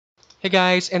Hey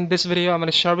guys, in this video I'm going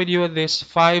to share with you this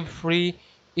 5 free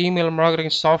email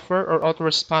marketing software or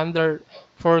autoresponder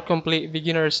for complete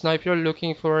beginners. Now if you're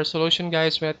looking for a solution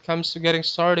guys when it comes to getting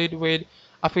started with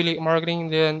affiliate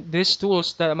marketing, then these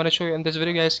tools that I'm going to show you in this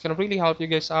video guys can really help you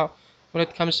guys out when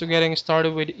it comes to getting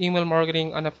started with email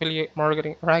marketing and affiliate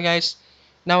marketing. Alright guys,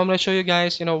 now I'm going to show you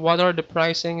guys what are the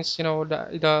pricings,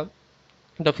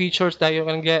 the features that you're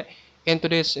gonna get into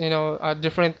this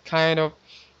different kind of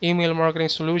email marketing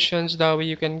solutions. That way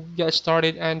you can get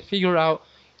started and figure out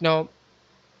you know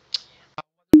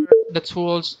the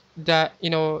tools that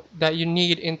that you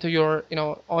need into your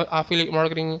affiliate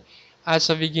marketing as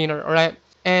a beginner. All right,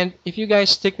 and if you guys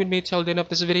stick with me till the end of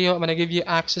this video, I'm gonna give you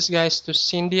access guys to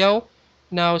Syndio.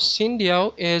 Now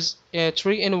Syndio is a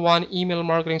 3-in-1 email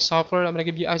marketing software. I'm gonna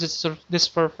give you access to this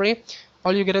for free.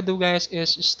 All you gotta do guys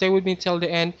is stay with me till the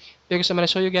end, because I'm gonna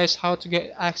show you guys how to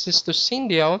get access to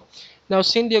Syndio. Now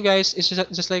Syndio guys is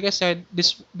just like I said,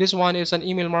 this one is an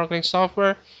email marketing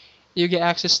software. You get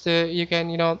access to, you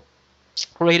can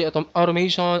create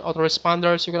automation,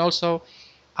 autoresponders. You can also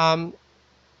um,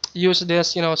 use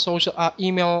this social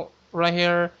email right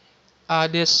here.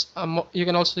 This you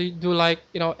can also do like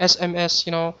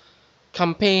SMS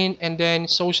campaign, and then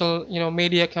social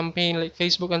media campaign like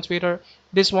Facebook and Twitter.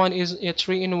 This one is a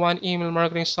 3-in-1 email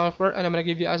marketing software, and I'm gonna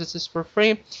give you access for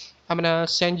free. I'm gonna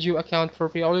send you account for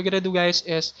free. All you gotta do guys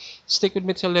is stick with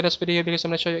me till the next video, because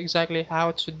I'm gonna show you exactly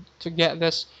how to get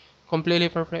this completely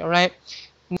for free. All right,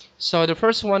 so the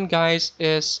first one guys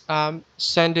is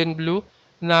Send in Blue.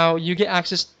 Now you get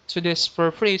access to this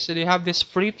for free, so they have this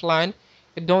free plan.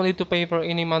 You don't need to pay for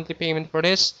any monthly payment for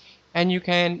this, and you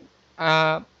can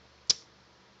uh,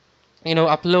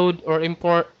 upload or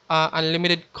import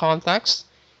unlimited contacts.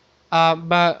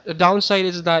 But the downside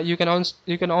is that you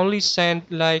can only send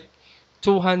like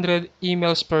 200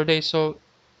 emails per day. So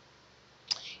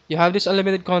you have this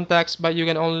unlimited contacts, but you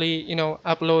can only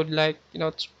upload like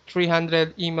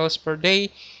 300 emails per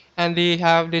day. And they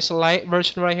have this light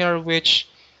version right here, which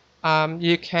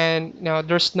you can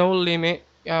there's no limit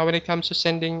when it comes to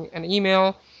sending an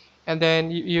email. And then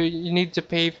you need to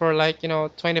pay for like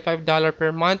 $25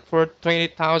 per month for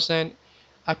 20,000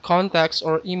 contacts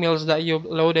or emails that you've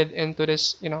loaded into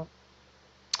this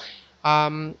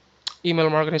um, email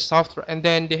marketing software. And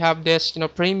then they have this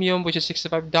premium, which is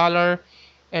 $65.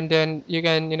 And then you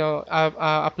can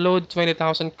upload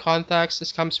 20,000 contacts.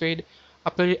 This comes with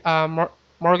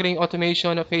marketing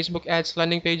automation of Facebook ads,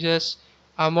 landing pages,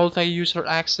 multi-user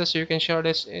access, so you can share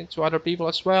this to other people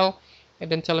as well.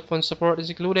 And then telephone support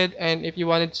is included. And if you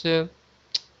wanted to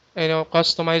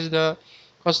customize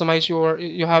your,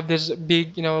 you have this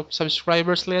big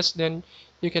subscribers list, then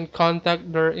you can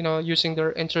contact their using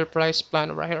their enterprise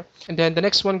plan right here. And then the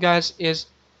next one guys is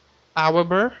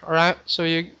Aweber. All right, so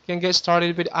you can get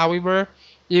started with Aweber.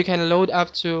 You can load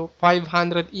up to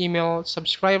 500 email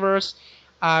subscribers.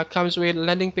 Comes with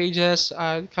landing pages,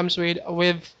 comes with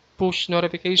push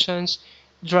notifications,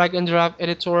 drag and drop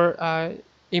editor,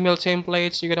 email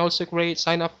templates. You can also create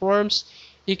sign up forms,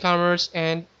 e-commerce,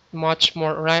 and much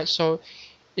more. Right, so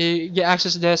you get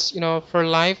access to this for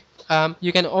life.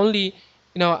 You can only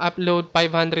upload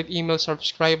 500 email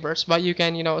subscribers, but you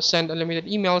can send unlimited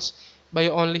emails, but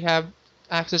you only have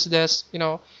access to this.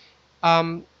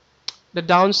 Um, the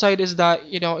downside is that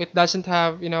it doesn't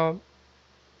have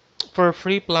for a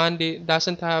free plan, it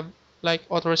doesn't have like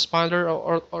autoresponder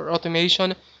or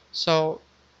automation. So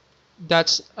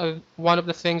that's one of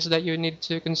the things that you need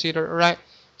to consider. Right,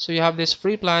 so you have this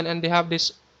free plan, and they have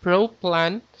this pro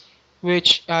plan,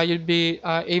 which you'd be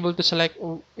able to select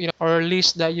or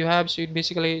list that you have. So you'd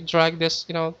basically drag this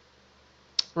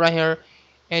right here,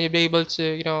 and you'll be able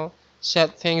to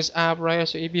set things up right here.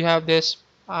 So if you have this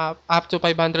up to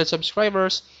 500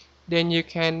 subscribers, then you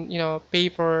can pay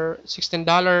for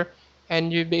 $16,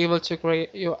 and you'll be able to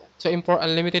create to import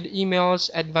unlimited emails,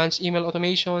 advanced email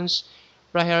automations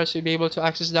right here. So you'll be able to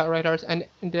access that right here, and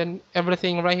then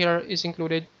everything right here is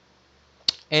included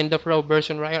in the pro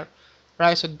version right here.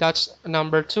 Right, so that's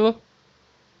number two.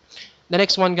 The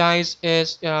next one guys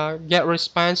is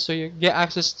GetResponse. So you get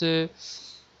access to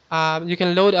you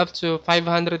can load up to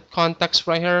 500 contacts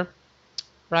right here.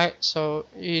 Right, so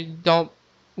you don't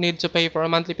need to pay for a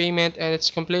monthly payment, and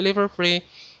it's completely for free.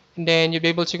 And then you'll be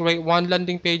able to create one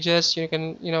landing pages. You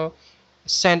can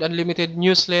send unlimited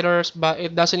newsletters, but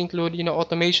it doesn't include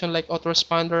automation like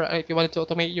autoresponder. If you wanted to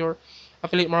automate your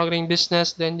affiliate marketing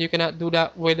business, then you cannot do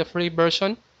that with the free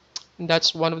version. And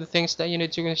that's one of the things that you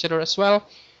need to consider as well.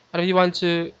 And if you want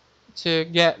to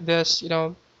get this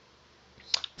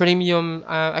premium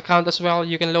account as well,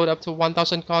 you can load up to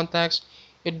 1,000 contacts.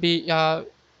 It'd be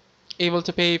able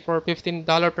to pay for $15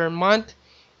 per month,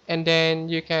 and then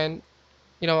you can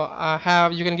you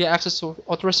can get access to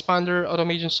autoresponder,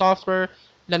 automation software,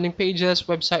 landing pages,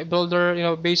 website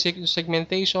builder, basic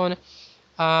segmentation,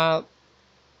 uh,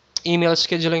 email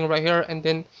scheduling right here. And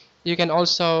then you can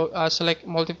also select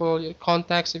multiple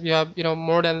contacts. If you have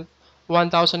more than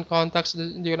 1,000 contacts,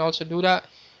 you can also do that.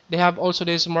 They have also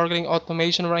this marketing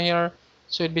automation right here,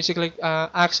 so it basically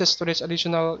access to this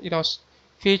additional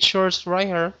features right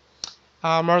here.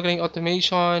 Marketing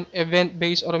automation,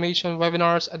 event-based automation,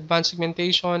 webinars, advanced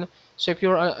segmentation. So if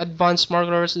you're advanced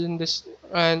marketers in this,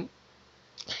 and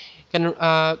can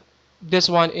this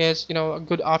one is a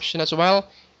good option as well.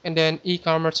 And then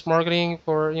e-commerce marketing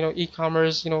for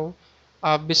e-commerce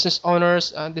business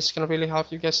owners. This can really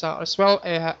help you guys out as well.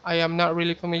 I am not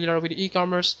really familiar with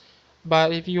e-commerce,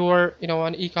 but if you're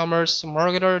an e-commerce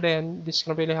marketer, then this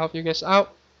can really help you guys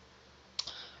out.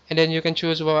 And then you can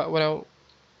choose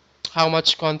how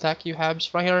much contact you have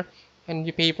right here, and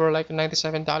you pay for like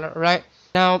 $97, right?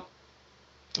 Now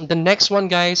the next one,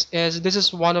 guys, is this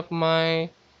is one of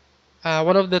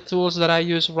the tools that I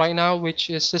use right now, which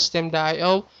is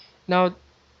Systeme.io. Now,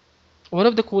 one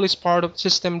of the coolest part of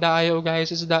Systeme.io,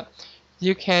 guys, is that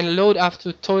you can load up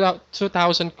to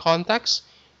 2,000 contacts.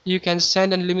 You can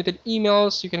send unlimited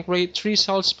emails. You can create three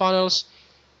sales funnel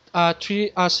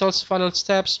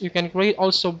steps. You can create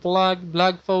also blog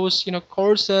posts,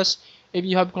 courses. If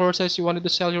you have courses, you wanted to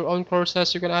sell your own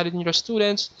courses, you can add it in your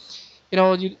students. You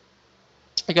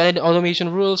can add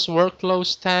automation rules,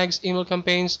 workflows, tags, email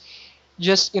campaigns.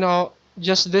 Just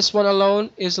this one alone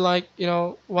is like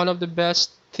one of the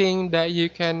best thing that you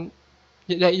can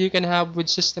have with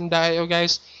Systeme.io,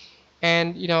 guys.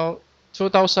 And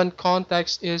 2,000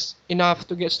 contacts is enough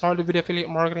to get started with affiliate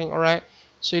marketing. All right,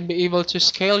 so you'd be able to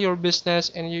scale your business,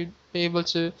 and you'd be able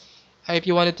to, if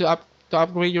you wanted to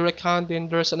upgrade your account, then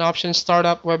there's an option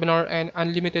startup, webinar, and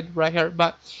unlimited right here.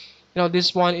 But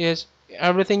this one is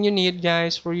everything you need,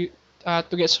 guys, for you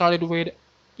to get started with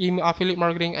email affiliate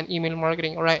marketing and email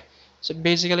marketing. All right, so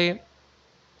basically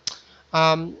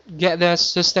get the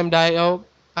Systeme.io.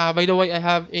 By the way, I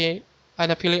have an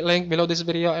affiliate link below this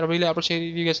video. I really appreciate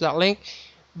if you guys that link.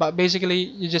 But basically,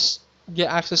 you just get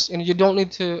access, and you don't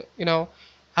need to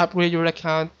upgrade your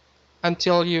account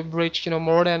until you reach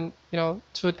more than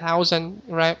 2,000,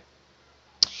 right?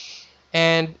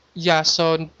 And yeah,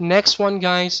 so next one,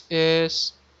 guys,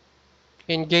 is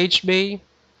Engagebay.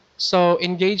 So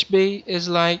Engagebay is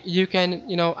like you can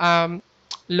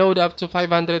load up to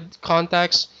 500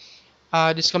 contacts.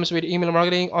 This comes with email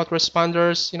marketing,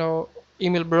 autoresponders,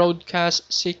 email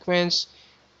broadcast sequence,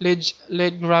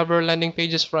 lead grabber, landing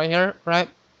pages right here, right?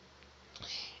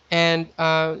 And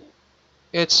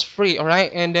it's free, all right?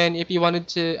 And then if you wanted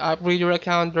to upgrade your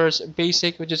account, there's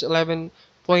basic, which is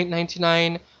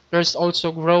 11.99. There's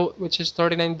also grow, which is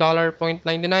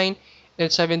 $39.99, and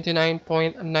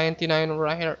 79.99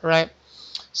 right here, right?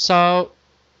 So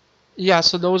yeah,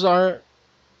 so those are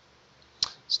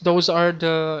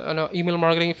the email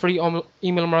marketing free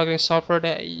email marketing software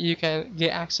that you can get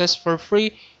access for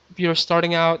free if you're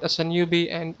starting out as a newbie.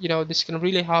 And this can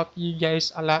really help you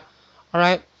guys a lot. All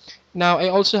right, now I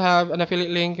also have an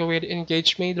affiliate link with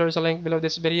Engagemay. There's a link below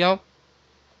this video.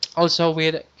 Also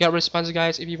with GetResponse,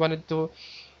 guys, if you wanted to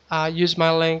use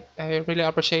my link, I really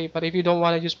appreciate. But if you don't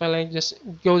want to use my link, just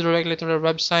go directly to the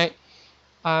website.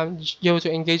 Go to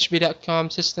engagebay.com,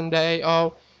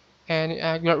 Systeme.io, and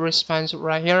GetResponse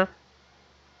right here.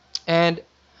 And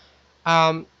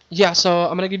yeah, so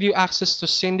I'm gonna give you access to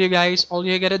send you guys. All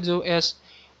you gotta do is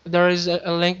there is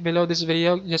a link below this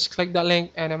video. Just click that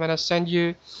link, and I'm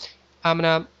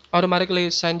gonna automatically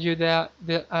send you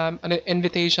an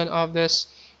invitation of this.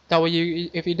 That way,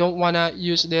 if you don't wanna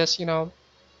use this, email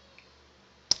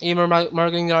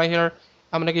marketing right here,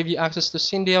 I'm gonna give you access to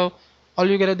Syndio. All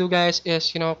you gotta do, guys,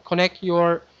 is connect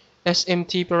your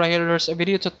SMTP right here. There's a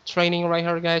video training right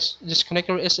here, guys. Just connect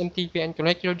your SMTP and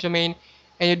connect your domain,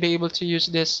 and you'll be able to use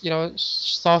this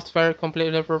software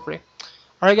completely for free.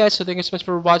 Alright, guys, so thank you so much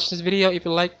for watching this video. If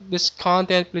you like this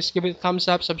content, please give it a thumbs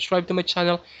up, subscribe to my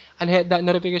channel, and hit that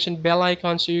notification bell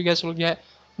icon so you guys will get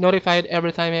notified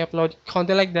every time I upload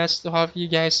content like this to help you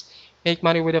guys make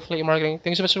money with affiliate marketing.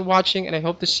 Thanks so much for watching, and I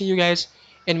hope to see you guys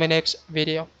in my next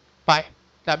video. Bye.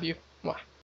 Love you.